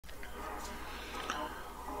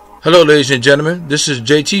Hello, ladies and gentlemen. This is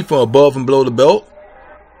JT from Above and Below the Belt.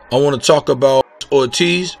 I want to talk about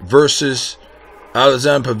Ortiz versus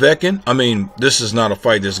Alexander Povetkin. I mean, this is not a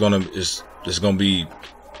fight that's gonna be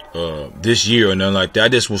this year or nothing like that. I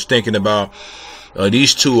just was thinking about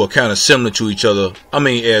these two are kind of similar to each other. I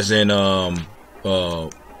mean, as in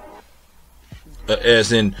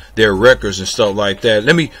their records and stuff like that.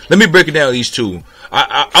 Let me break it down. These two,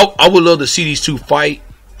 I would love to see these two fight.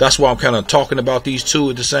 That's why I'm kind of talking about these two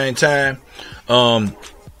at the same time.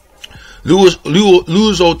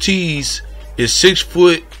 Luis Ortiz is 6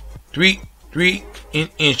 foot 3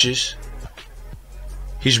 inches.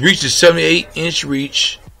 He's reached his 78-inch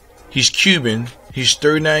reach. He's Cuban. He's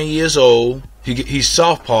 39 years old. He's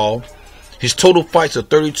southpaw. His total fights are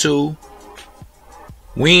 32.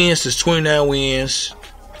 Wins is 29 wins.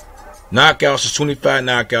 Knockouts is 25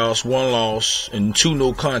 knockouts, 1 loss, and 2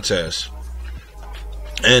 no contests.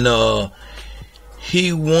 And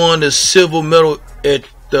he won the silver medal at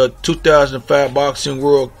the 2005 Boxing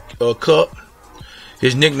World Cup.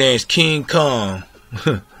 His nickname is King Kong.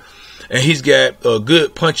 And he's got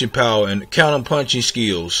good punching power and counter punching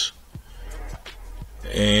skills.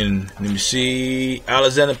 And let me see,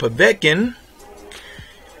 Alexander Povetkin,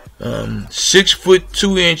 6 foot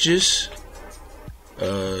 2 inches,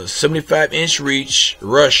 75-inch reach,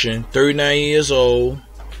 Russian, 39 years old,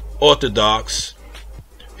 Orthodox.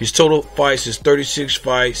 His total fights is 36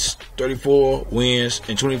 fights, 34 wins,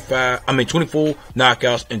 and 24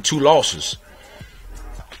 knockouts and 2 losses.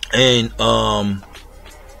 And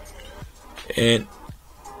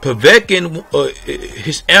Povetkin,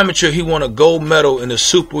 his amateur, he won a gold medal in the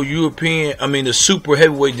super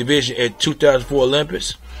heavyweight division at 2004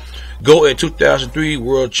 Olympics, gold at 2003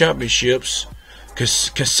 World Championships,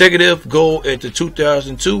 consecutive gold at the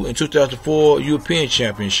 2002 and 2004 European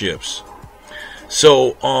Championships.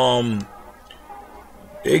 So,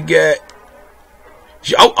 they got.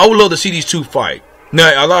 I would love to see these two fight.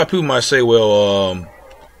 Now, a lot of people might say, well,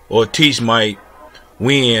 Ortiz might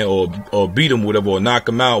win or beat him, whatever, or knock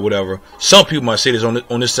him out, whatever. Some people might say this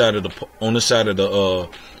on this side of the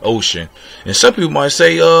ocean, and some people might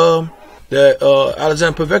say that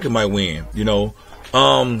Alexander Povetkin might win. You know,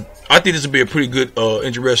 I think this would be a pretty good,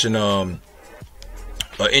 interesting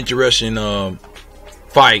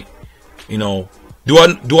fight. You know. Do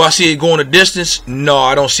I see it going a distance? No,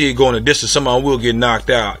 I don't see it going a distance. Somebody will get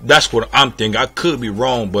knocked out. That's what I'm thinking. I could be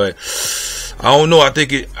wrong, but I don't know. I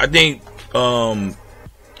think it's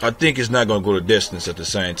not going to go to distance at the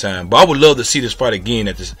same time. But I would love to see this fight again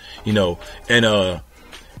at this, you know, and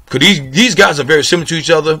cause these guys are very similar to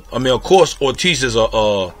each other. I mean, of course, Ortiz is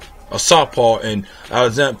a southpaw and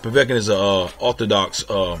Alexander Povetkin is a orthodox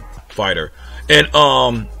fighter, and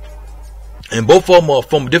both of them are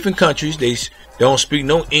from different countries. They don't speak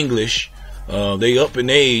no English. They up in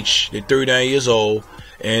age. They're 39 years old,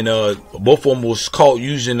 and both of them was caught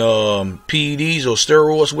using PEDs or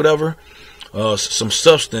steroids, whatever, some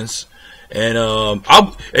substance. And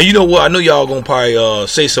you know what? I know y'all gonna probably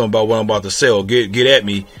say something about what I'm about to say or get at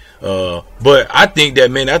me. But I think that,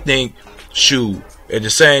 man, shoot. At the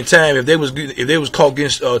same time, if they was caught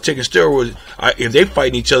against taking steroids, if they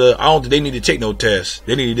fighting each other, I don't think they need to take no tests.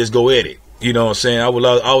 They need to just go at it. You know what I'm saying? I would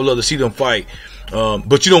love to see them fight.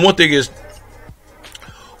 But you know, one thing is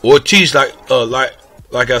Ortiz, like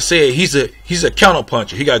I said, he's a counter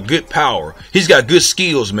puncher. He got good power. He's got good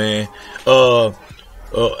skills, man.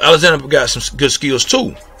 Alexander got some good skills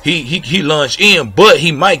too. He lunged in, but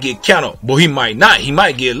he might get counter, but he might not. He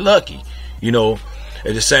might get lucky. You know,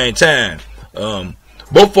 at the same time, both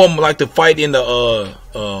of them like to fight in the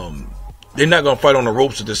they're not gonna fight on the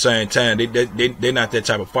ropes at the same time. They're not that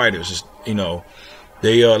type of fighters. It's, you know,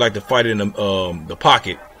 they like to fight in the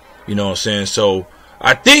pocket. You know what I'm saying? So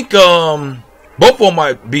I think both of them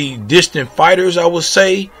might be distant fighters, I would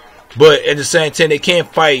say, but at the same time they can't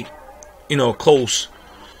fight, you know, close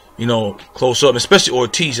up, especially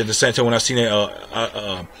Ortiz at the same time. When I seen that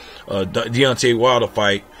Deontay Wilder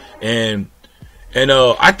fight, and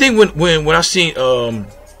I think when I seen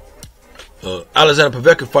Alexander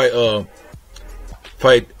Povetkin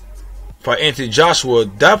fight Anthony Joshua,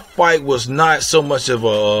 that fight was not so much of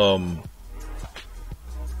a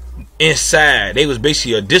inside. They was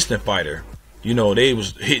basically a distant fighter. You know, they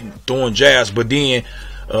was throwing jabs, but then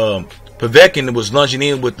Povetkin was lunging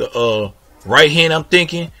in with the right hand, I'm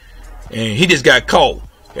thinking, and he just got caught.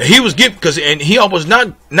 And he was and he almost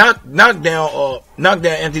knocked down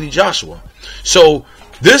Anthony Joshua. So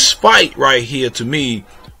this fight right here, to me,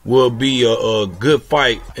 will be a good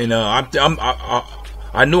fight. And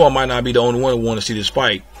I know I might not be the only one who want to see this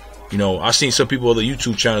fight. You know, I seen some people on the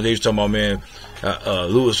YouTube channel, they was talking about, man,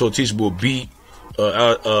 Luis Ortiz will beat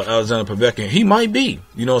Alexander Povetkin. He might be,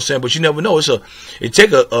 you know what I'm saying, but you never know. It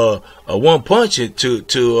take a one punch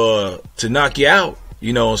to knock you out,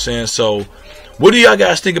 you know what I'm saying. So, what do y'all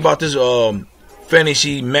guys think about this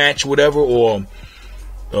fantasy match, whatever, or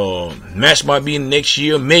match might be next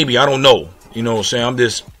year? Maybe, I don't know. You know what I'm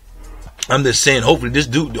saying. I'm just saying. Hopefully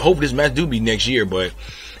this match do be next year, but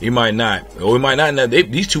it might not, or it might not.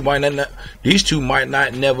 These two might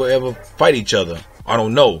not never ever fight each other. I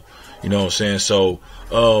don't know. You know what I'm saying? So,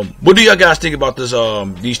 what do y'all guys think about this?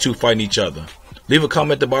 These two fighting each other? Leave a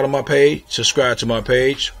comment at the bottom of my page. Subscribe to my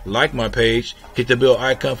page. Like my page. Hit the bell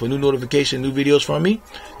icon for new notification, new videos from me.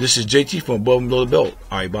 This is JT from Above and Below the Belt.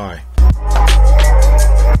 All right, bye.